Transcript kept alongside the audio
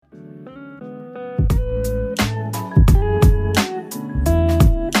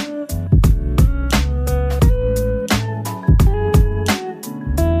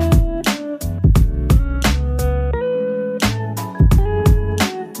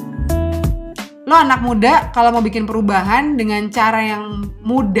lo anak muda kalau mau bikin perubahan dengan cara yang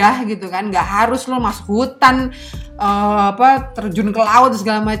mudah gitu kan, nggak harus lo masuk hutan, terjun ke laut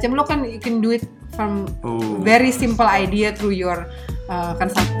segala macam. Lo kan you can do it from very simple idea through your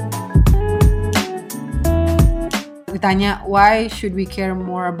ditanya why should we care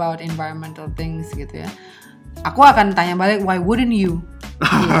more about environmental things gitu ya. Aku akan tanya balik, why wouldn't you?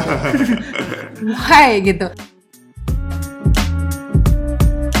 Why gitu.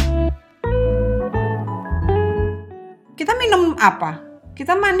 Kita minum apa?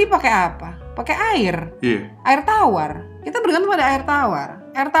 Kita mandi pakai apa? Pakai air. Air tawar. Kita bergantung pada air tawar.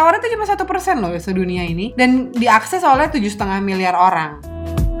 Air tawar itu cuma 1% loh sedunia ini dan diakses oleh 7,5 miliar orang.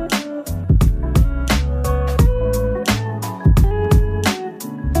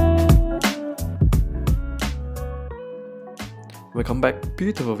 Welcome back,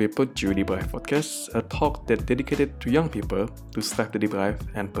 beautiful people, to the Debrive Podcast, a talk that dedicated to young people to strive to debrive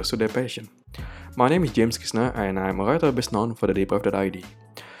and pursue their passion. My name is James Krishna and I'm a writer best known for the Debrive.id.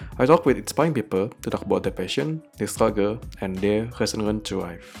 I talk with inspiring people to talk about their passion, their struggle, and their lesson learned to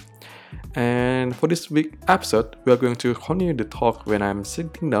life. And for this week's episode, we are going to continue the talk when I'm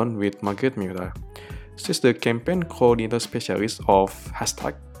sitting down with Margaret Miura. She's the campaign coordinator specialist of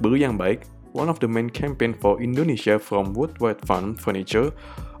 #Beli Yang Baik, one of the main campaign for Indonesia from World Wide Fund Furniture,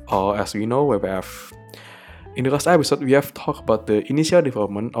 or as we know, WWF. In the last episode, we have talked about the initial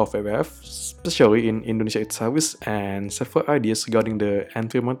development of WWF, especially in Indonesia its service, and several ideas regarding the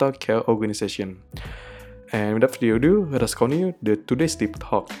environmental care organization. And without further ado, let us continue today's deep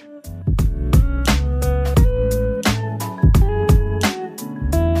talk.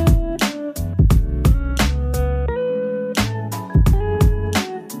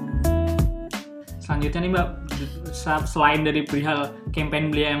 Selanjutnya nih Mbak, selain dari perihal campaign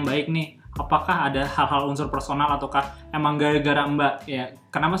Beli Yang Baik nih, apakah ada hal-hal unsur personal ataukah emang gara-gara Mbak ya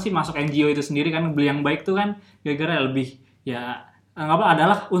kenapa sih masuk NGO itu sendiri kan Beli Yang Baik tuh kan gara-gara lebih ya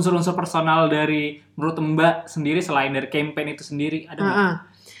adalah unsur-unsur personal dari menurut Mbak sendiri selain dari campaign itu sendiri ada nggak?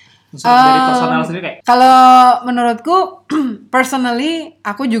 Unsur dari personal sendiri kayak? Kalau menurutku personally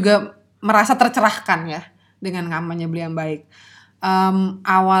aku juga merasa tercerahkan ya dengan kampanye Beli Yang Baik.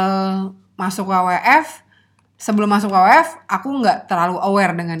 Awal masuk WWF, sebelum masuk WWF, aku nggak terlalu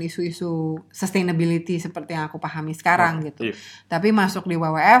aware dengan isu-isu sustainability seperti yang aku pahami sekarang gitu. Iya. Tapi masuk di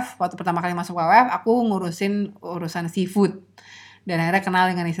WWF, waktu pertama kali masuk WWF, aku ngurusin urusan seafood. Dan akhirnya kenal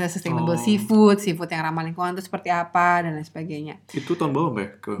dengan istilah sustainable seafood yang ramah lingkungan itu seperti apa, dan lain sebagainya. Itu tahun berapa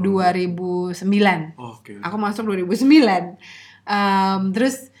Mbak? 2009. Okay. Aku masuk 2009.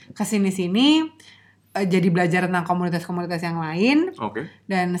 Terus kesini-sini, jadi belajar tentang komunitas-komunitas yang lain.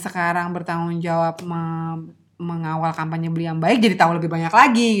 Dan sekarang bertanggung jawab mengawal kampanye Beli Yang Baik, jadi tahu lebih banyak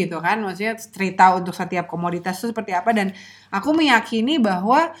lagi gitu kan. Maksudnya cerita untuk setiap komoditas itu seperti apa. Dan aku meyakini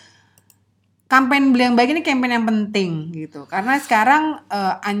bahwa kampanye Beli Yang Baik ini kampanye yang penting gitu. Karena sekarang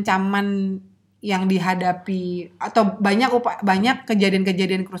ancaman yang dihadapi atau banyak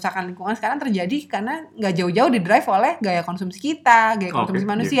kejadian-kejadian kerusakan lingkungan sekarang terjadi karena nggak jauh-jauh didrive oleh gaya konsumsi kita, gaya konsumsi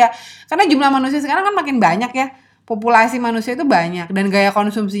manusia. Karena jumlah manusia sekarang kan makin banyak ya, populasi manusia itu banyak dan gaya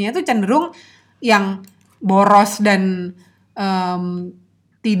konsumsinya itu cenderung yang boros dan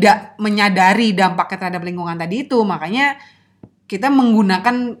tidak menyadari dampaknya terhadap lingkungan tadi itu. Makanya kita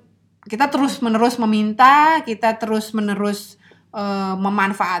terus-menerus meminta, kita terus-menerus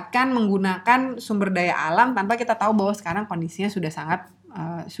memanfaatkan, menggunakan sumber daya alam tanpa kita tahu bahwa sekarang kondisinya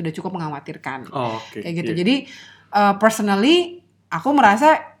sudah cukup mengkhawatirkan. Kayak gitu. Jadi personally aku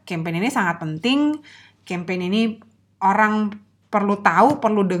merasa campaign ini sangat penting. Campaign ini orang perlu tahu,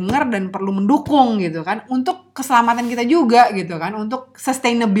 perlu dengar dan perlu mendukung gitu kan, untuk keselamatan kita juga gitu kan, untuk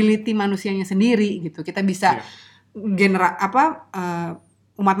sustainability manusianya sendiri gitu. Kita bisa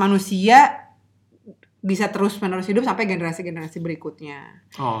umat manusia bisa terus-menerus hidup sampai generasi-generasi berikutnya.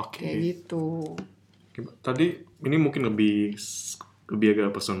 Kayak gitu. Tadi ini mungkin lebih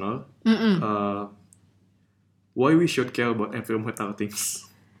agak personal. Why we should care about environmental things,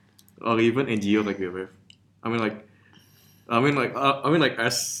 or even NGO like WWF? I mean like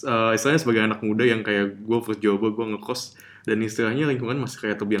as istilahnya sebagai anak muda yang kayak gue first job gue ngekos dan istilahnya lingkungan masih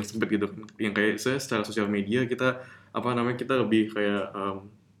kayak terbiang sempit gitu kan. Yang kayak saya secara sosial media kita lebih kayak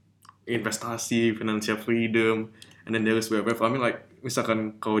investasi, financial freedom, and then there is WWF.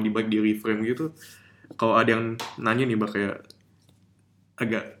 Misalkan kalau di reframe gitu, kalau ada yang nanya nih kayak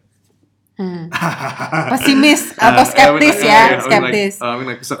agak pesimis atau skeptis skeptis.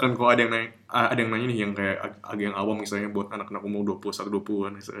 Misalkan kalau ada yang nanya nih yang kayak agak yang awam misalnya buat anak-anak umur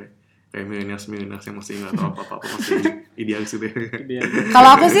 21-20-an misalnya. kayak millennials yang masih nggak tahu apa-apa masih idealis gitu ya.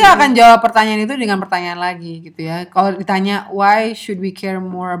 Kalau aku sih akan jawab pertanyaan itu dengan pertanyaan lagi gitu ya. Kalau ditanya why should we care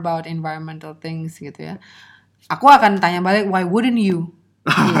more about environmental things gitu ya, aku akan tanya balik why wouldn't you?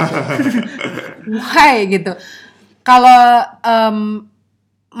 Gitu. Why gitu. Kalau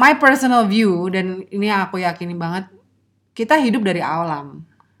my personal view, dan ini aku yakini banget, kita hidup dari alam.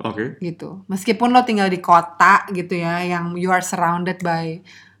 Oke. Gitu. Meskipun lo tinggal di kota gitu ya, yang you are surrounded by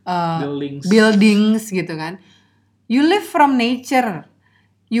buildings gitu kan. You live from nature.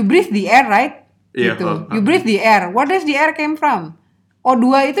 You breathe the air, right? Yeah, Gitu. You breathe the air. Where does the air came from?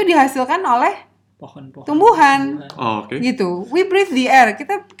 O2 itu dihasilkan oleh pohon-pohon. Tumbuhan. Oh, oke. Gitu. We breathe the air.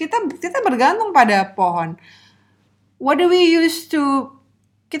 Kita bergantung pada pohon. What do we use to?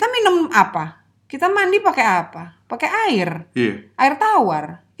 Kita minum apa? Kita mandi pakai apa? Pakai air. Iya. Air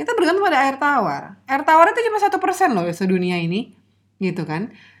tawar. Kita bergantung pada air tawar. Air tawar itu cuma 1% loh sedunia ini, gitu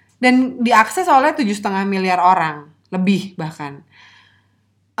kan? Dan diakses oleh 7,5 miliar orang, lebih bahkan.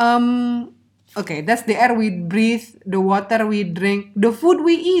 Okay, that's the air we breathe, the water we drink, the food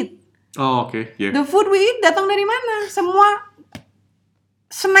we eat. Oh, oke. Yeah. The food we eat datang dari mana? Semua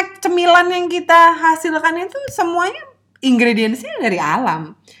snack cemilan yang kita hasilkan itu semuanya ingredientsnya dari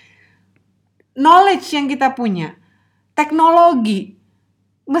alam. Knowledge yang kita punya, teknologi.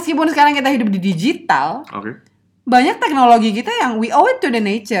 Meskipun sekarang kita hidup di digital, banyak teknologi kita yang we owe it to the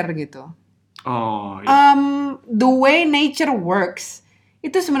nature gitu. Oh. Yeah. The way nature works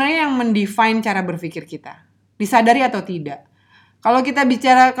itu sebenarnya yang mendefine cara berpikir kita, disadari atau tidak. Kalau kita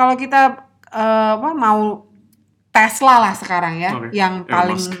mau Tesla lah sekarang ya, yang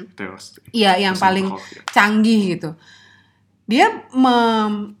paling yang paling canggih gitu. Dia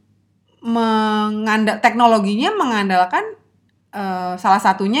teknologinya mengandalkan salah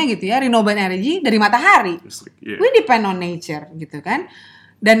satunya gitu ya, renewable energy dari matahari. Yeah. We depend on nature gitu kan.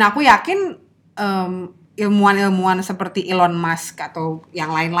 Dan aku yakin ilmuwan-ilmuwan seperti Elon Musk atau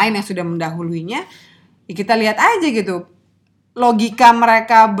yang lain-lain yang sudah mendahulunya, ya kita lihat aja gitu. Logika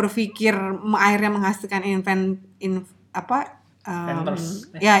mereka berpikir akhirnya menghasilkan inventors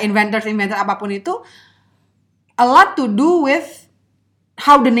apapun itu, a lot to do with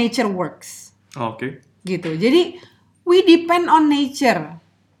how the nature works. Oke. Gitu. Jadi we depend on nature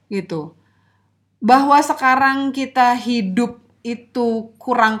gitu. Bahwa sekarang kita hidup itu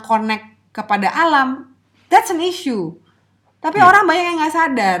kurang connect kepada alam, that's an issue. Tapi orang banyak yang nggak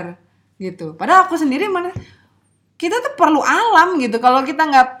sadar gitu. Padahal aku sendiri kita tuh perlu alam gitu. Kalau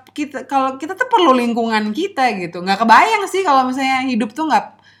kita tuh perlu lingkungan kita gitu. Nggak kebayang sih kalau misalnya hidup tuh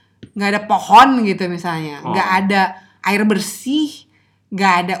nggak ada pohon gitu misalnya, nggak ada air bersih,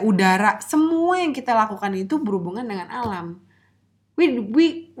 nggak ada udara. Semua yang kita lakukan itu berhubungan dengan alam.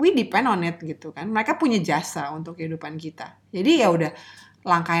 We depend on it gitu kan. Mereka punya jasa untuk kehidupan kita. Jadi ya udah,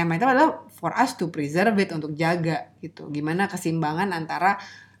 langkah yang itu adalah for us to preserve it, untuk jaga gitu. Gimana keseimbangan antara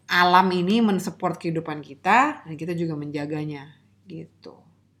alam ini mensupport kehidupan kita dan kita juga menjaganya gitu.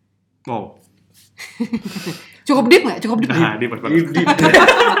 Wow. Cukup deep nggak? Cukup deep. Nah, deep.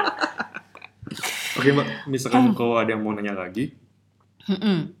 Oke, Mbak. Misalkan kalau ada yang mau nanya lagi,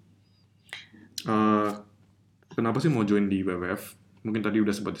 kenapa sih mau join di WWF? Mungkin tadi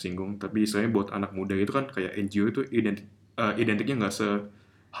udah sempat disinggung, tapi istilahnya buat anak muda itu kan kayak NGO itu identiknya nggak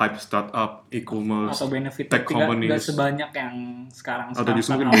hype startup, e-commerce, atau benefit tech companies. Gak sebanyak yang sekarang. Atau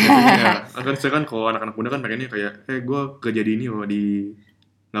justru mungkin benefitnya. Kan saya kan kalau anak-anak muda kan pengennya kayak, gue kerja di ini loh, di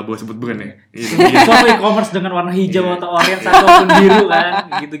nggak boleh sebut brand ya. Suatu e-commerce dengan warna hijau atau oranye ataupun biru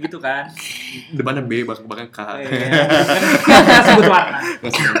kan, gitu-gitu kan. Depannya B, bahkan K. Nggak sebut warna.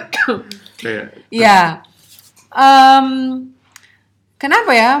 Iya.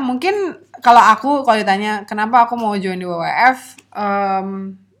 Kenapa ya? Mungkin kalau ditanya kenapa aku mau join di WWF,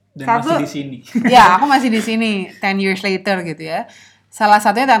 dan masih di sini. Ya, aku masih di sini 10 years later gitu ya. Salah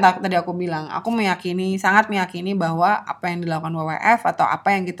satunya tadi aku bilang, aku sangat meyakini bahwa apa yang dilakukan WWF atau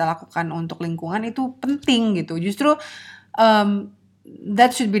apa yang kita lakukan untuk lingkungan itu penting gitu. Justru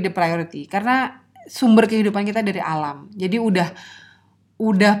that should be the priority, karena sumber kehidupan kita dari alam. Jadi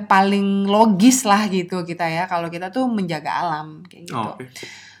udah paling logis lah gitu kita ya, kalau kita tuh menjaga alam kayak gitu.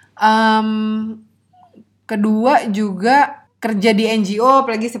 Kedua juga kerja di NGO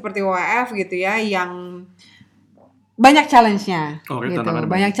apalagi seperti WWF gitu ya, yang banyak challenge-nya gitu.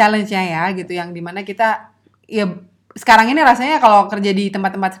 Banyak challenge-nya ya gitu, yang dimana kita ya sekarang ini rasanya kalau kerja di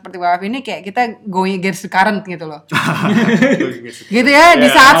tempat-tempat seperti WWF ini kayak kita going against the current gitu loh. Gitu ya, di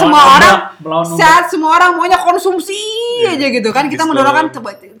saat semua orang maunya konsumsi aja gitu kan, kita mendorongkan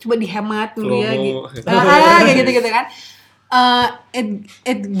coba dihemat dulu ya gitu. Kayak gitu kan.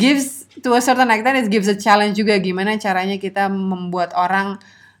 It gives to a certain extent, it gives a challenge juga, gimana caranya kita membuat orang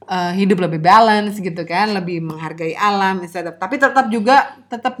hidup lebih balance gitu kan, lebih menghargai alam, tapi tetap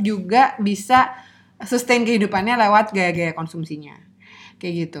juga bisa sustain kehidupannya lewat gaya-gaya konsumsinya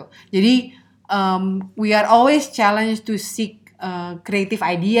kayak gitu. Jadi we are always challenged to seek creative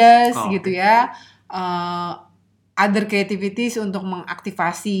ideas gitu ya, other creativities untuk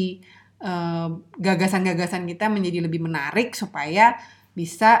mengaktifasi gagasan-gagasan kita menjadi lebih menarik supaya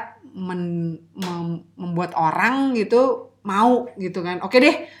bisa membuat orang gitu mau gitu kan. Oke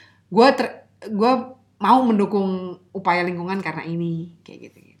deh, gue mau mendukung upaya lingkungan karena ini kayak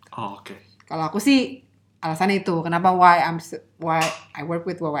gitu. Oke. Kalau aku sih alasan itu kenapa why I work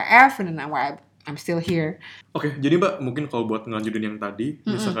with WWF and why I'm still here. Oke, jadi Mbak mungkin kalau buat ngelanjutin yang tadi,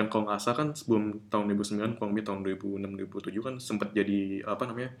 misalkan kalau nggak salah kan sebelum tahun 2009, kurang lebih tahun 2006-2007 kan sempat jadi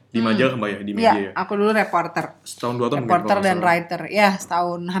di majalah Mbak ya, di media ya. Aku dulu reporter. Setahun 2 tahun. Reporter dan writer, ya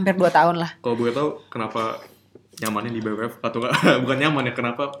setahun hampir 2 tahun lah. Kalau boleh tahu kenapa nyamannya di WWF atau bukan nyaman ya,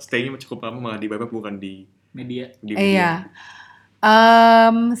 kenapa stay-nya cukup lama malah di WWF bukan di media? Iya.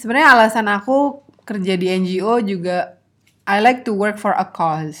 Sebenarnya alasan aku kerja di NGO juga I like to work for a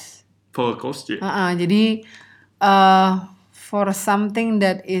cause. For a cause ya? Jadi for something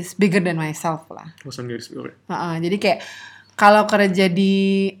that is bigger than myself lah. Jadi kayak kalau kerja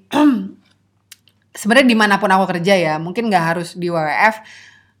di sebenarnya dimanapun aku kerja ya, mungkin nggak harus di WWF.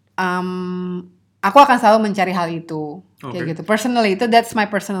 Aku akan selalu mencari hal itu, kayak gitu. Personally itu that's my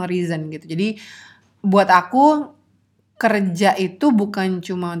personal reason gitu. Jadi buat aku kerja itu bukan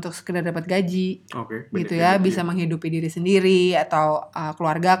cuma untuk sekedar dapat gaji, gitu ya, bisa menghidupi diri sendiri atau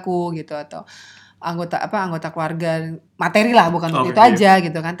keluargaku gitu, atau anggota keluarga materi lah, bukan untuk itu aja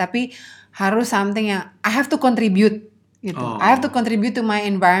gitu kan, tapi harus something yang I have to contribute gitu. I have to contribute to my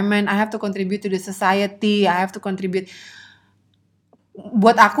environment, I have to contribute to the society, I have to contribute.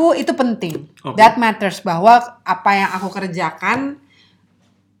 Buat aku itu penting, that matters, bahwa apa yang aku kerjakan,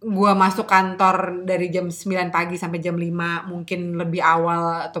 gue masuk kantor dari jam 9 pagi sampai jam 5, mungkin lebih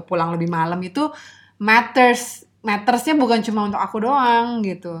awal atau pulang lebih malam, itu mattersnya bukan cuma untuk aku doang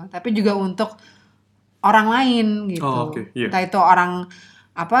gitu, tapi juga untuk orang lain gitu. Entah itu orang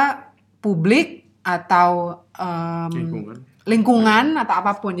publik atau lingkungan atau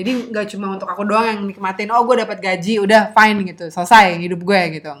apapun. Jadi nggak cuma untuk aku doang yang nikmatin, gue dapat gaji udah fine gitu, selesai hidup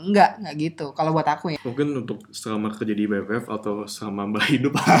gue gitu. Nggak gitu kalau buat aku ya. Mungkin untuk selama kerja di WWF atau selama Mbak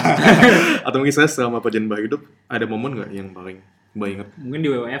hidup atau mungkin saya selama perjalanan Mbak hidup, ada momen nggak yang paling Mbak ingat? Mungkin di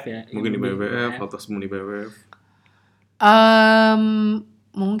WWF ya. Mungkin di WWF atau sebelum di WWF.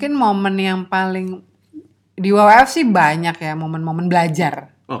 Mungkin momen yang paling di WWF sih banyak ya, momen-momen belajar.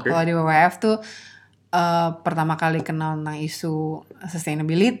 Kalau di WWF tuh pertama kali kenal tentang isu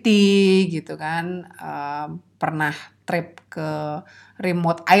sustainability gitu kan, pernah trip ke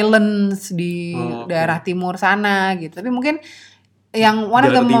remote islands di daerah timur sana gitu. Tapi mungkin yang one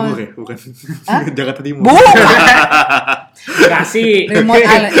of the most Jakarta Timur. Kasih remote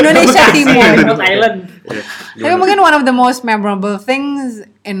island Indonesia Timur. Remote island. Tapi mungkin one of the most memorable things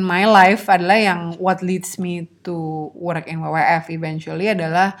in my life adalah yang what leads me to work in WWF eventually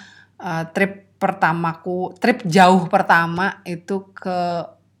adalah trip jauh pertama itu ke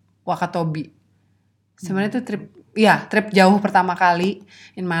Wakatobi. Sebenarnya itu trip jauh pertama kali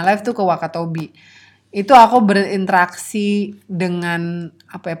in my life tuh ke Wakatobi. Itu aku berinteraksi dengan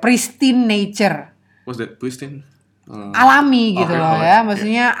pristine nature. What's that? Pristine? Alami gitu loh ya.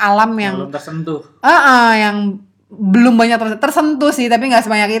 Maksudnya alam yang belum tersentuh. Yang belum banyak tersentuh sih, tapi nggak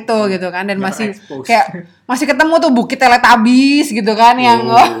sebanyak itu gitu kan, dan masih ketemu tuh bukit Teletubbies gitu kan, yang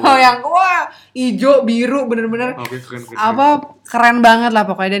wah hijau biru bener-bener keren banget lah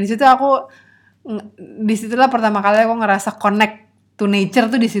pokoknya. Dan disitulah pertama kali aku ngerasa connect to nature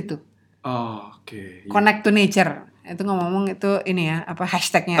tuh di situ. Connect to nature itu ngomong itu ini ya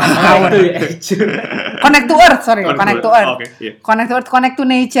hashtagnya connect to earth, connect to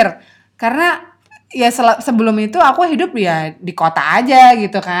nature, karena ya sebelum itu aku hidup ya di kota aja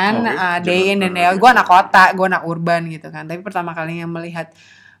gitu kan, day in and day out. Gue anak kota, gue anak urban gitu kan. Tapi pertama kalinya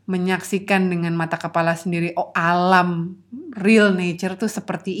menyaksikan dengan mata kepala sendiri, alam real nature tuh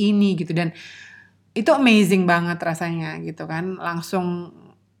seperti ini gitu, dan itu amazing banget rasanya gitu kan. Langsung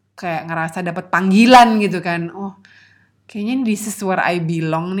kayak ngerasa dapat panggilan gitu kan. Kayaknya this is where I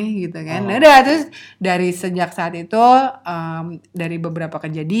belong nih gitu kan. Udah, terus dari sejak saat itu dari beberapa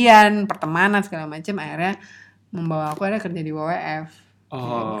kejadian, pertemanan segala macam, akhirnya membawa aku kerja di WWF.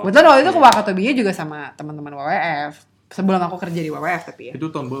 Kebetulan waktu itu ke Wakatobi juga sama teman-teman WWF. Sebelum aku kerja di WWF tapi ya.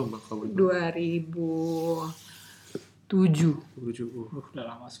 Itu tahun berapa kamu? 2007.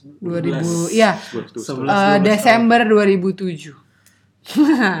 Udah lama sebelum. 2000, iya. Desember 2007.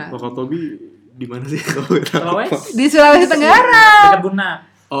 Wakatobi di mana sih? Sulawesi? Di Sulawesi Tenggara. Dekat Buna.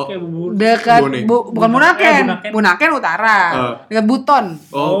 Oh, dekat bukan Bunaken utara, dekat Buton.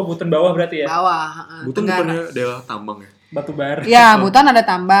 Buton bawah berarti ya? Bawah. Buton bukannya daerah tambang ya? Batu bara. Ya, Buton ada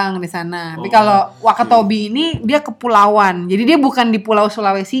tambang di sana. Tapi kalau Wakatobi ini dia kepulauan. Jadi dia bukan di Pulau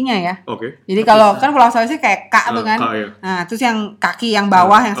Sulawesinya ya. Oke. Jadi kalau kan Pulau Sulawesi kayak K tuh kan. Iya. Nah, terus yang kaki yang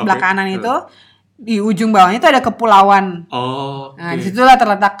bawah yang sebelah kanan itu di ujung bawahnya itu ada kepulauan. Nah, disitulah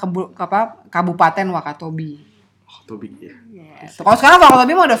terletak Kabupaten Wakatobi. Wakatobi ya. Yes. Kalau sekarang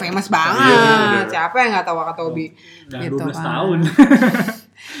Wakatobi mah udah famous banget. Iya. Siapa yang nggak tahu Wakatobi? Udah gitu 12 tahun.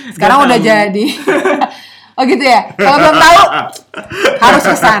 Sekarang udah jadi. Oh gitu ya. Kalau belum tahu harus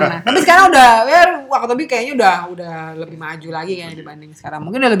ke sana. Tapi sekarang udah Wakatobi kayaknya udah lebih maju lagi kayaknya dibanding sekarang.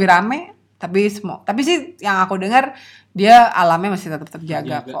 Mungkin udah lebih rame, tapi sih yang aku dengar dia alamnya masih tetap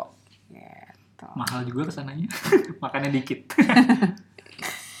terjaga kok. Gitu. Mahal juga kesananya. Makannya dikit.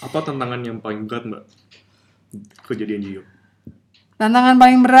 Apa tantangan yang paling berat, Mbak? Kejadian Gio. Tantangan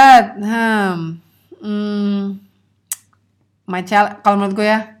paling berat. Kalau menurutku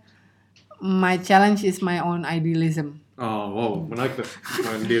ya, my challenge is my own idealism. Oh, wow, menarik tuh.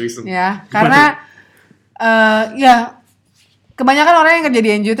 Idealism. Ya, karena kebanyakan orang yang kerja di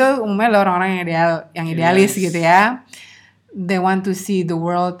NGO tuh umumnya adalah orang-orang yang idealis gitu ya. They want to see the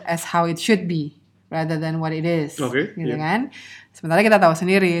world as how it should be rather than what it is. Gitu kan. Sementara kita tahu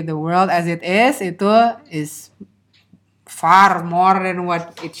sendiri the world as it is itu is far more than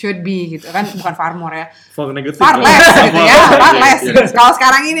what it should be gitu kan. Bukan far more ya. Far less gitu ya. Far less gitu. Kalau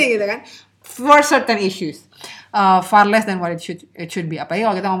sekarang ini gitu kan. For certain issues. Far less than what it should be. Apalagi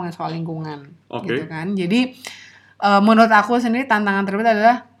kalau kita ngomongin soal lingkungan gitu kan. Jadi menurut aku sendiri tantangan terberat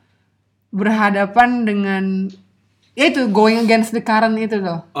adalah berhadapan dengan itu going against the current itu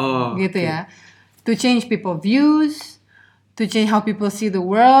loh. Gitu ya. To change people views, to change how people see the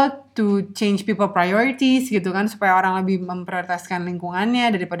world, to change people priorities gitu kan, supaya orang lebih memprioritaskan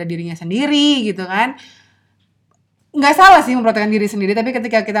lingkungannya daripada dirinya sendiri gitu kan. Nggak salah sih memprioritaskan diri sendiri, tapi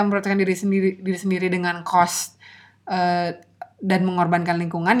ketika kita memprioritaskan diri sendiri dengan cost dan mengorbankan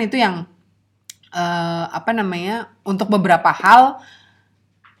lingkungan itu yang untuk beberapa hal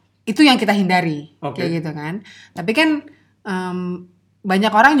itu yang kita hindari kayak gitu kan. Tapi kan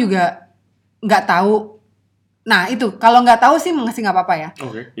banyak orang juga nggak tahu. Nah itu kalau nggak tahu sih masih nggak apa-apa ya.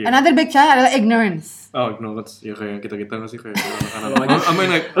 Another big challenge adalah ignorance. Ignorance ya kayak kita nggak sih kayak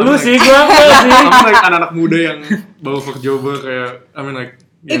anak-anak. Lu sih gue anak-anak muda yang baru kerjoba kayak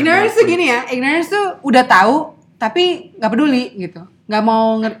ignorance tuh gini ya. Ignorance tuh udah tahu tapi nggak peduli gitu. Nggak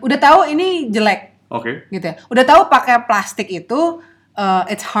mau udah tahu ini jelek. Gitu ya. Udah tahu pakai plastik itu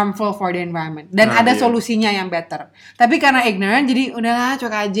it's harmful for the environment dan ada solusinya yang better. Tapi karena ignorant jadi udahlah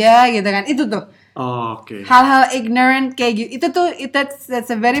cuek aja gitu kan. Itu tuh. Hal-hal ignorant kayak gitu itu tuh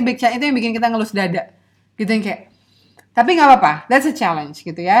that's a very big challenge. Itu yang bikin kita ngelus dada gitu yang kayak tapi nggak apa-apa, that's a challenge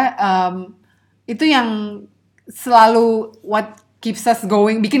gitu ya. Itu yang selalu what keeps us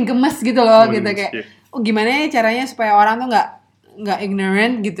going, bikin gemes gitu loh gitu kayak gimana ya caranya supaya orang tuh nggak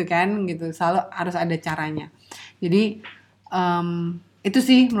ignorant gitu kan gitu, selalu harus ada caranya. Jadi itu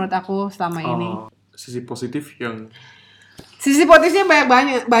sih menurut aku selama ini sisi positifnya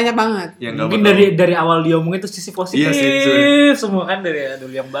banyak banget. Mungkin dari awal dia omongin itu sisi positif semua kan, dari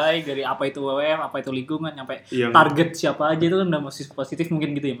dulu yang baik, dari apa itu WWF, apa itu lingkungan, sampai target siapa aja itu kan udah sisi positif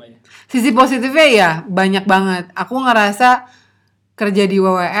mungkin gitu ya Mbak. Sisi positifnya ya banyak banget. Aku ngerasa kerja di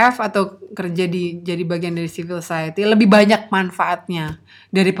WWF atau kerja jadi bagian dari civil society lebih banyak manfaatnya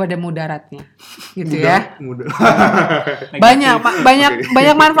daripada mudaratnya gitu ya.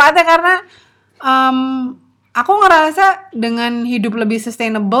 banyak manfaatnya karena aku ngerasa dengan hidup lebih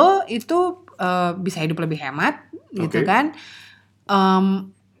sustainable itu bisa hidup lebih hemat gitu kan.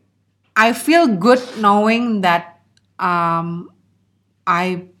 I feel good knowing that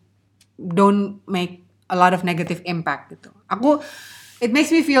I don't make a lot of negative impact gitu. It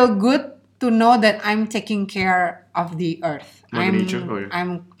makes me feel good to know that I'm taking care of the earth.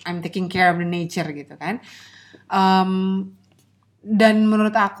 I'm taking care of the nature gitu kan. Dan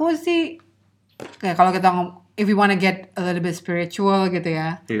menurut aku sih kayak kalau kita if we wanna get a little bit spiritual gitu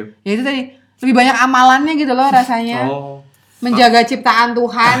ya. Ya itu tadi lebih banyak amalannya gitu loh rasanya. Menjaga ciptaan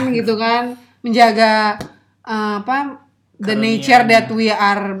Tuhan gitu kan. Menjaga the nature that we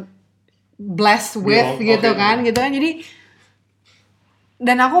are blessed with gitu kan. Jadi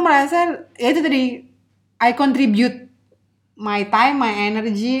dan aku merasa ya itu tadi I contribute my time, my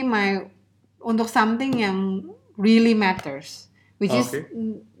energy, untuk something yang really matters, which is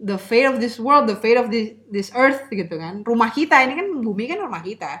the fate of this world, the fate of this earth gitu kan. Rumah kita ini kan, bumi kan rumah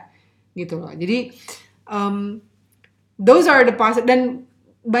kita gitu loh. Jadi those are the positive. Dan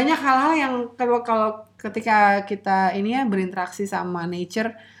banyak hal-hal yang kalau ketika kita ini ya berinteraksi sama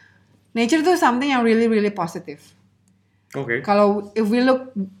nature tuh something yang really really positive. Oke. Kalau if we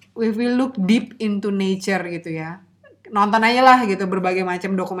look deep into nature gitu ya, nonton aja lah gitu berbagai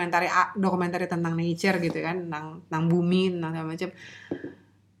macam dokumenter tentang nature gitu kan, tentang bumi, tentang segala macam.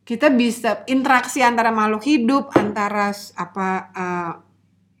 Kita bisa interaksi antara makhluk hidup, antara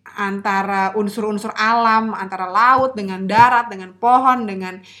unsur-unsur alam, antara laut dengan darat, dengan pohon,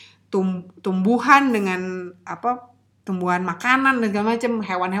 dengan tumbuhan, dengan tumbuhan makanan dan segala macam,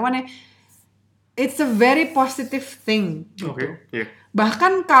 hewan-hewannya. It's a very positive thing gitu. Yeah.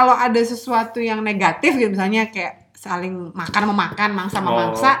 Bahkan kalau ada sesuatu yang negatif gitu, misalnya kayak saling memakan, mangsa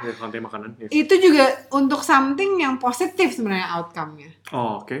memangsa, itu juga untuk something yang positif sebenarnya outcome-nya.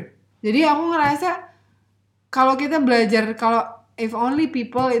 Jadi aku ngerasa kalau kita belajar, if only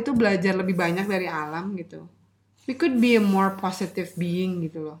people itu belajar lebih banyak dari alam gitu, we could be a more positive being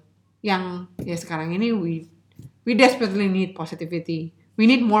gitu loh. Yang ya sekarang ini we desperately need positivity. We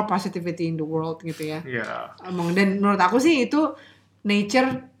need more positivity in the world gitu ya. Yeah. Dan menurut aku sih itu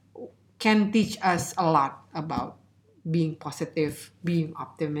nature can teach us a lot about being positive, being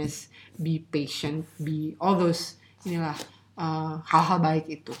optimist, be patient, be all those hal-hal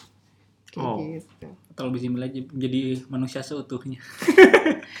baik itu. Gitu. Atau lebih simpel aja menjadi manusia seutuhnya.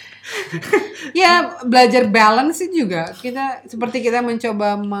 Ya belajar balance sih juga. Seperti kita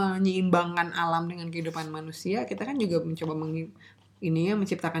mencoba menyeimbangkan alam dengan kehidupan manusia, kita kan juga mencoba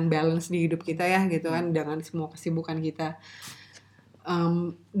menciptakan balance di hidup kita ya gitu kan, dengan semua kesibukan kita.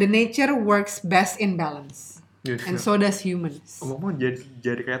 The nature works best in balance. Yes, and so does humans. Mau jadi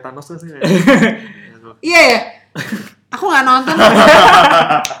kayak Thanos kan sih? Iya ya. Aku nggak nonton.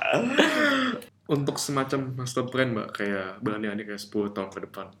 Untuk semacam master plan Mbak, kayak belanja kayak 10 tahun ke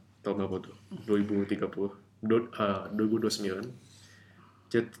depan, tahun berapa tuh? 2030, 2029.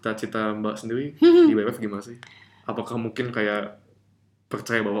 Cita-cita Mbak sendiri di WWF gimana sih? Apakah mungkin kayak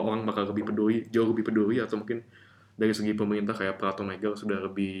percaya bahwa orang bakal jauh lebih peduli, atau mungkin dari segi pemerintah kayak Prato Mega sudah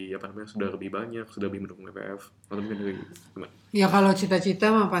lebih banyak, sudah lebih mendukung WWF, atau mungkin dari gimana? Ya kalau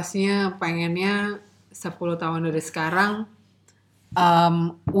cita-cita mah pastinya pengennya 10 tahun dari sekarang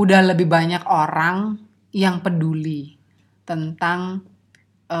udah lebih banyak orang yang peduli tentang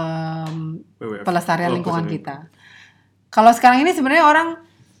pelestarian lingkungan kita. Kalau sekarang ini sebenarnya orang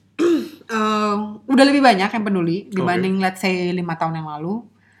udah lebih banyak yang peduli dibanding let's say 5 tahun yang lalu.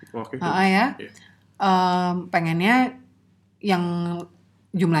 Pengennya yang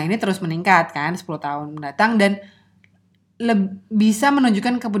jumlah ini terus meningkat kan 10 tahun mendatang, dan bisa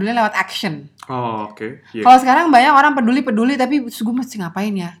menunjukkan kepedulian lewat action. Yeah. Kalau sekarang banyak orang peduli tapi gue mesti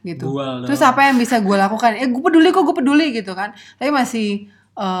ngapain ya gitu. Terus apa yang bisa gue lakukan? Gue peduli gitu kan. Tapi masih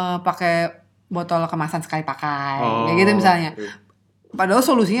pakai botol kemasan sekali pakai, kayak gitu misalnya. Padahal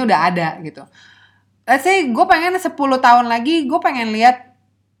solusinya udah ada gitu. Let's say gue pengen 10 tahun lagi gue pengen lihat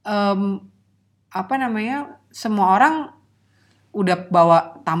semua orang udah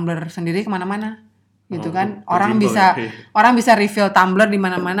bawa tumbler sendiri kemana-mana. Gitu kan, orang bisa refill tumbler di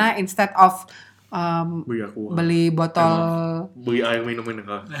mana-mana instead of beli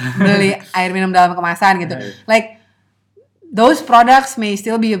air minum dalam kemasan gitu. Like those products may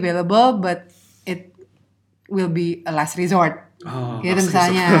still be available, but it will be a last resort. Gitu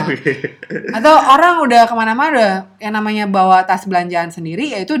misalnya. Atau orang udah kemana-mana yang namanya bawa tas belanjaan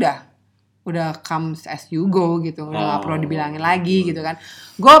sendiri, ya itu udah comes as you go gitu, udah gak perlu dibilangin lagi gitu kan.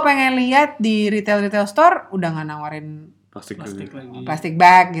 Gue pengen lihat di retail store udah gak nawarin plastik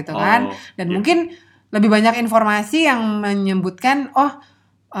bag gitu kan. Dan mungkin lebih banyak informasi yang menyebutkan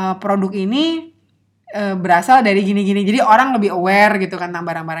produk ini berasal dari gini-gini. Jadi orang lebih aware gitu kan tentang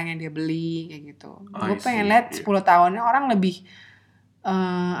barang-barang yang dia beli kayak gitu. Gue pengen lihat 10 tahunnya orang lebih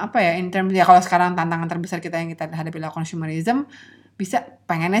in terms ya, kalau sekarang tantangan terbesar kita yang kita hadapi adalah consumerism.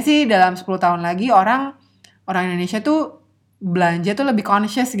 Pengennya sih dalam 10 tahun lagi orang Indonesia tuh belanja tuh lebih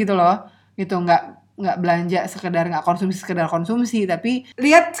conscious gitu loh, gitu, nggak belanja nggak sekedar konsumsi, tapi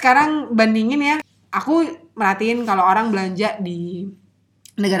lihat sekarang bandingin ya, aku merhatiin kalau orang belanja di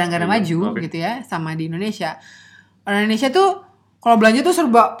negara-negara maju gitu ya sama di Indonesia. Orang Indonesia tuh kalau belanja tuh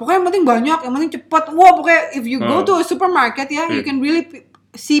serba pokoknya yang penting banyak, yang penting cepat. Pokoknya if you go to a supermarket ya, you can really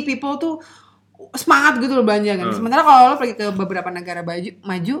see people tuh semangat gitu loh belanja kan. Sementara kalau lo pergi ke beberapa negara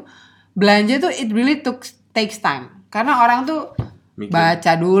maju, belanja tuh it really takes time. Karena orang tuh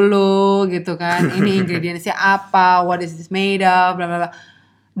baca dulu gitu kan. Ini ingredientsnya apa, what is this made of, bla bla bla.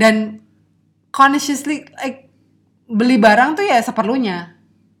 Dan consciously beli barang tuh ya seperlunya.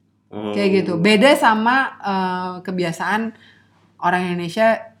 Kayak gitu. Beda sama kebiasaan orang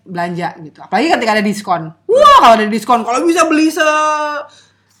Indonesia belanja gitu. Apalagi ketika ada diskon. Kalau ada diskon, kalau bisa beli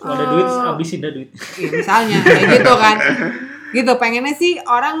Kalau ada duit, habisin dah duit. Ya, misalnya kayak gitu kan. Gitu, pengennya sih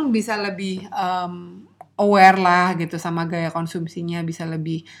orang bisa lebih aware lah gitu sama gaya konsumsinya, bisa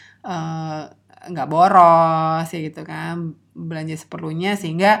lebih nggak boros ya gitu kan, belanja seperlunya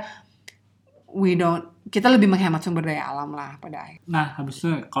sehingga kita lebih menghemat sumber daya alam lah pada akhirnya. Nah, habis itu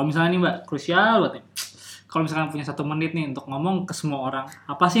kalau misalnya nih Mbak, krusial banget nih. Kalau misalkan punya 1 menit nih untuk ngomong ke semua orang,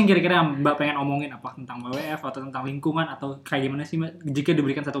 apa sih yang kira-kira Mbak pengen omongin? Apa tentang WWF atau tentang lingkungan atau kayak gimana sih Mbak jika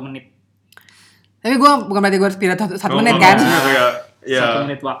diberikan 1 menit? Tapi gue bukan berarti gue harus pidato 1 menit kan? Ya. 1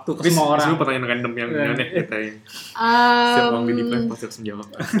 menit waktu ke semua orang. Itu pertanyaan random yang aneh kita yang setiap orang di depan pasti harus menjawab.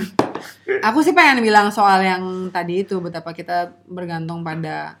 Aku sih pengen bilang soal yang tadi itu, betapa kita bergantung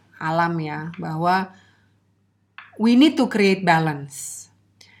pada alam ya, bahwa we need to create balance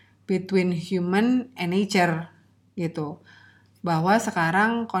between human and nature gitu, bahwa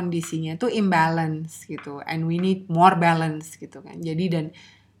sekarang kondisinya tuh imbalance gitu, and we need more balance gitu kan. Jadi dan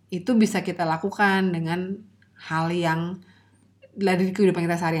itu bisa kita lakukan dengan hal yang dari kehidupan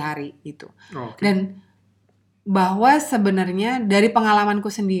kita sehari-hari gitu. Dan bahwa sebenarnya dari pengalamanku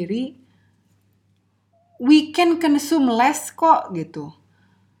sendiri, we can consume less kok gitu.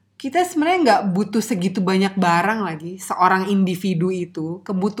 Kita sebenarnya nggak butuh segitu banyak barang lagi. Seorang individu itu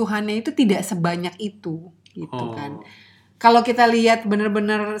kebutuhannya itu tidak sebanyak itu gitu kan. Kalau kita lihat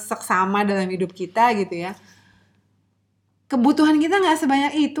benar-benar seksama dalam hidup kita gitu ya, kebutuhan kita nggak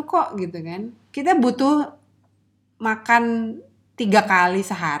sebanyak itu kok gitu kan. Kita butuh makan 3 kali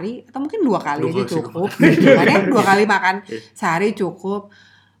sehari atau mungkin 2 kali aja cukup. Gimana 2 kali makan sehari cukup.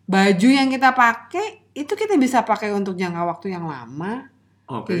 Baju yang kita pakai itu kita bisa pakai untuk jangka waktu yang lama.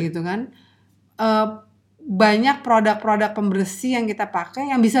 Kayak gitu kan. Banyak produk-produk pembersih yang kita pakai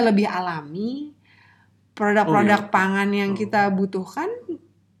yang bisa lebih alami. Produk-produk pangan yang kita butuhkan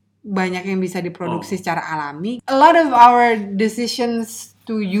banyak yang bisa diproduksi secara alami. A lot of our decisions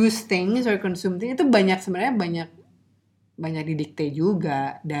to use things or consume things itu sebenarnya banyak didikte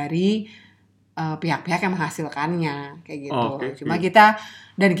juga dari pihak-pihak yang menghasilkannya kayak gitu. Cuma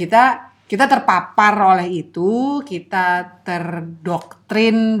kita terpapar oleh itu, kita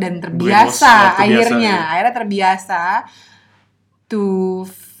terdoktrin dan terbiasa akhirnya terbiasa to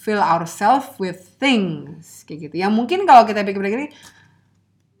fill ourselves with things kayak gitu. Yang mungkin kalau kita pikir-pikir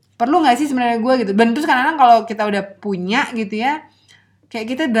perlu nggak sih sebenarnya gue gitu. Dan terus kadang-kadang kalau kita udah punya gitu ya, kayak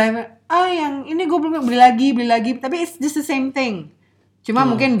kita drive, yang ini gue belum beli lagi, tapi it's just the same thing. Cuma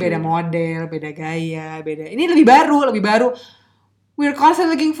mungkin beda model, beda gaya, beda. Ini lebih baru. We're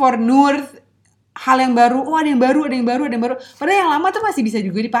constantly looking for hal yang baru. Ada yang baru. Padahal yang lama tuh masih bisa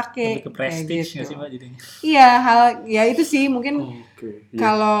juga dipakai. Lebih ke prestige gitu. nggak sih Mbak jadinya? Iya, itu sih mungkin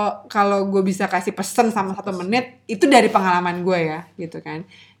kalau gue bisa kasih pesan sama 1 menit itu dari pengalaman gue ya, gitu kan.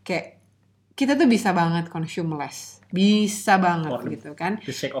 Kayak kita tuh bisa banget consume less, bisa banget gitu kan.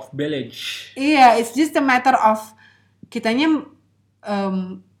 The sake of balance. Iya, it's just a matter of kitanya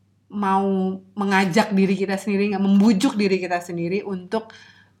mau mengajak diri kita sendiri, nggak membujuk diri kita sendiri untuk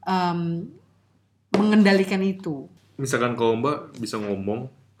mengendalikan itu. Misalkan kalau Mbak bisa ngomong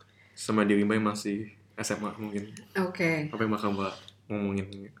sama diri Mbak yang masih SMA mungkin. Apa yang bakal Mbak ngomongin?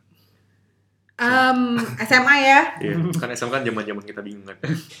 SMA ya. Iya, kan SMA kan zaman-zaman kita bingung kan.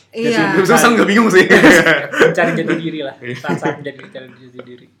 Iya. Susah nggak bingung sih. Mencari jati diri lah. Saat-saat mencari jati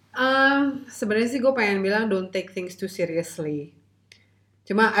diri. Sebenarnya sih gue pengen bilang don't take things too seriously.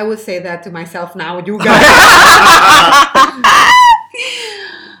 Cuma I would say that to myself now juga.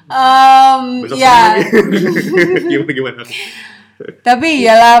 Ya. Gimana? Tapi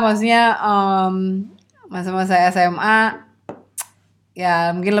iyalah maksudnya masa-masa SMA ya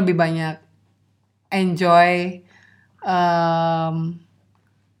mungkin lebih banyak enjoy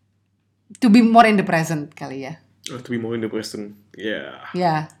to be more in the present kali ya. To be more in the present.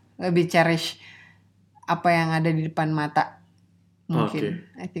 Ya, lebih cherish apa yang ada di depan mata.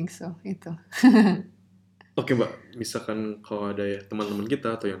 Mungkin. I think so, itu. Oke Mbak, misalkan kalau ada ya teman-teman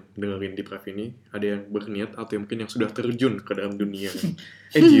kita atau yang dengerin di Drive ini, ada yang berniat atau yang mungkin yang sudah terjun ke dalam dunia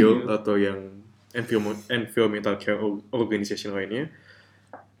NGO atau yang environmental care organization lainnya,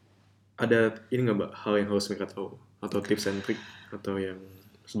 ada ini nggak Mbak, hal yang harus mereka tahu atau tips and trick atau yang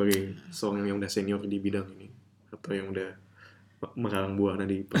sebagai seorang yang udah senior di bidang ini atau yang udah menghalang buana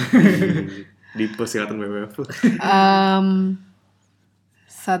di persilatan WWF?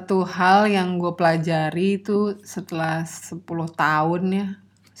 Satu hal yang gue pelajari itu setelah 10 tahun ya,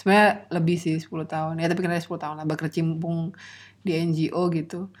 sebenarnya lebih sih 10 tahun ya, tapi kira-kira 10 tahun lah berkecimpung di NGO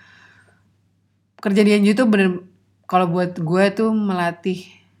gitu. Kerja di NGO itu bener, kalau buat gue tuh melatih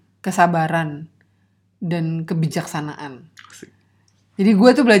kesabaran dan kebijaksanaan. Jadi gue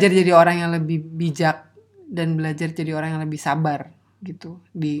tuh belajar jadi orang yang lebih bijak dan belajar jadi orang yang lebih sabar gitu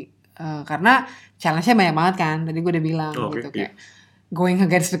karena challenge-nya banyak banget kan. Tadi gue udah bilang gitu kayak going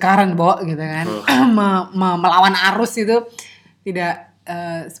against the current, gitu kan. Melawan arus itu tidak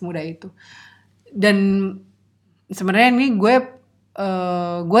semudah itu. Dan sebenarnya ini gue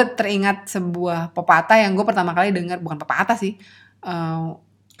teringat sebuah pepatah yang gue pertama kali dengar, bukan pepatah sih,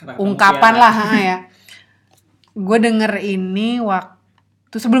 ungkapan lah ya. Gue denger ini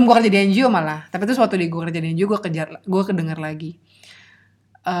waktu sebelum gue kerja di NGO malah, tapi itu waktu gue kerja di NGO gue kedenger lagi.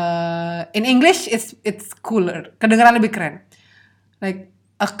 In English it's cooler, kedengeran lebih keren. Like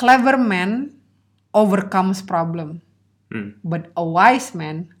a clever man overcomes problem, but a wise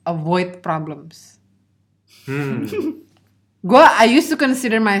man avoid problems. I used to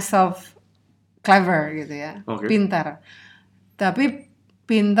consider myself clever gitu ya, pintar. Tapi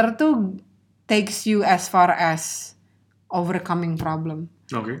pintar tuh takes you as far as overcoming problem.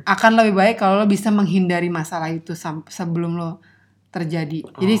 Akan lebih baik kalau lo bisa menghindari masalah itu sebelum lo terjadi.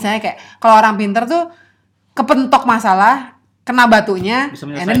 Jadi saya kayak kalau orang pintar tuh kepentok masalah, kena batunya,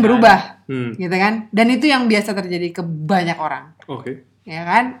 dan berubah, gitu kan? Dan itu yang biasa terjadi ke banyak orang. Ya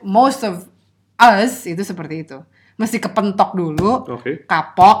kan? Most of us itu seperti itu. Mesti kepentok dulu,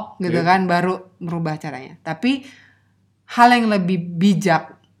 kapok gitu kan, baru merubah caranya. Tapi hal yang lebih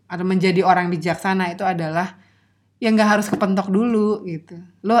bijak atau menjadi orang bijaksana itu adalah yang nggak harus kepentok dulu gitu.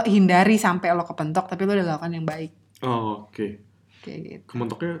 Lo hindari sampai lo kepentok, tapi lo udah lakukan yang baik. Kayak gitu.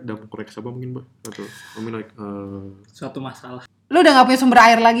 Kementoknya dalam konteks apa mungkin, Mbak? Atau suatu masalah. Lu udah nggak punya sumber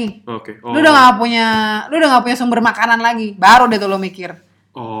air lagi. Lu udah nggak punya sumber makanan lagi. Baru deh tuh lo mikir.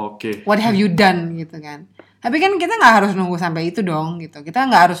 What have you done gitu kan? Tapi kan kita nggak harus nunggu sampai itu dong gitu. Kita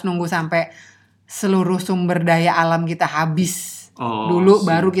nggak harus nunggu sampai seluruh sumber daya alam kita habis dulu,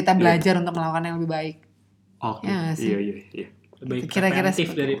 baru kita belajar untuk melakukan yang lebih baik. Ya, iya. Lebih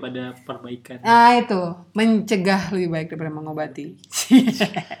preventif daripada perbaikan. Nah itu, mencegah lebih baik daripada mengobati.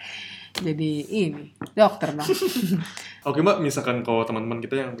 Jadi ini, dokter dong. Mbak, misalkan kalau teman-teman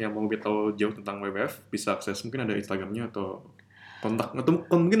kita yang mau lebih tahu jauh tentang WWF, bisa akses mungkin ada Instagramnya atau kontak, atau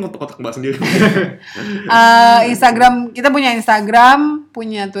mungkin kontak Mbak sendiri. Instagram, kita punya Instagram,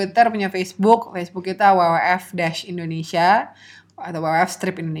 punya Twitter, punya Facebook. Facebook kita WWF-Indonesia atau WWF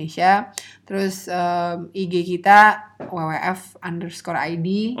Strip Indonesia. Terus IG kita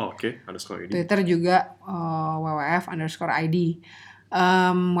WWF_ID. _ID. Twitter juga WWF_ID.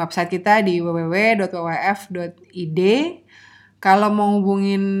 Website kita di www.wwf.id. Kalau mau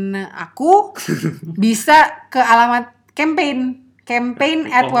hubungin aku bisa ke alamat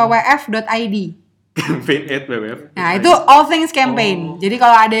campaign@wwf.id. Campaign@wwf. Nah itu all things campaign. Jadi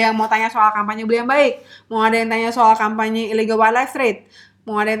kalau ada yang mau tanya soal kampanye beli yang baik, mau ada yang tanya soal kampanye illegal wildlife trade,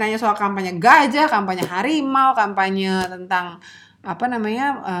 mau ada yang tanya soal kampanye gajah, kampanye harimau, kampanye tentang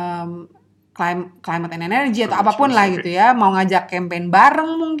climate and energy atau apapun lah gitu ya, mau ngajak campaign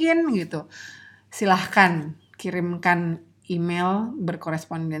bareng mungkin gitu, silahkan kirimkan email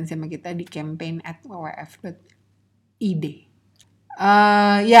berkorespondensi sama kita di campaign@wwf.id.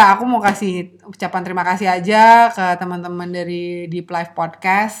 Ya aku mau kasih ucapan terima kasih aja ke teman-teman dari Deep Life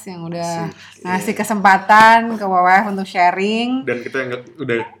Podcast yang udah ngasih kesempatan ke WWF untuk sharing. Dan kita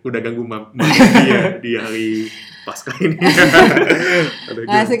udah ganggu dia di hari pasca ini.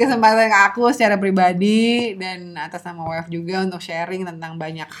 Ngasih kesempatan ke aku secara pribadi dan atas nama WWF juga untuk sharing tentang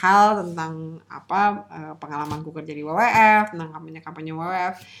banyak hal, tentang pengalamanku kerja di WWF, tentang kampanye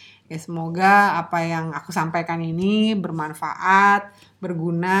WWF. Ya, semoga apa yang aku sampaikan ini bermanfaat,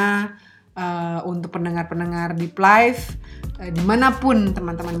 berguna untuk pendengar-pendengar Deep Life dimanapun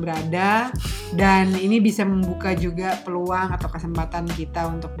teman-teman berada, dan ini bisa membuka juga peluang atau kesempatan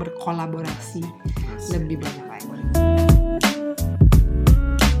kita untuk berkolaborasi lebih banyak lagi.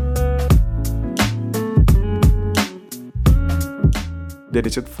 That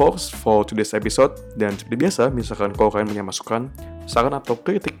is it folks for today's episode. Dan seperti biasa, misalkan kalau kalian punya masukan, saran atau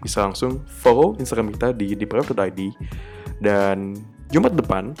kritik, bisa langsung follow Instagram kita di deeplife.id. Dan Jumat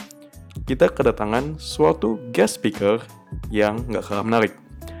depan kita kedatangan suatu guest speaker yang gak kalah menarik.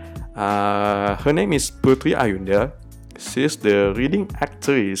 Her name is Putri Ayunda. She's the leading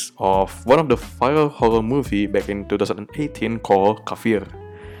actress of one of the viral horror movie back in 2018 called Kafir.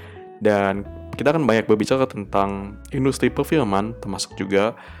 Dan kita akan banyak berbicara tentang industri perfilman, termasuk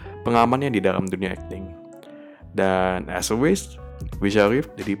juga pengalamannya di dalam dunia acting. Dan as always, we shall live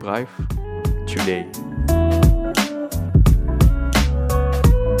the deep life today.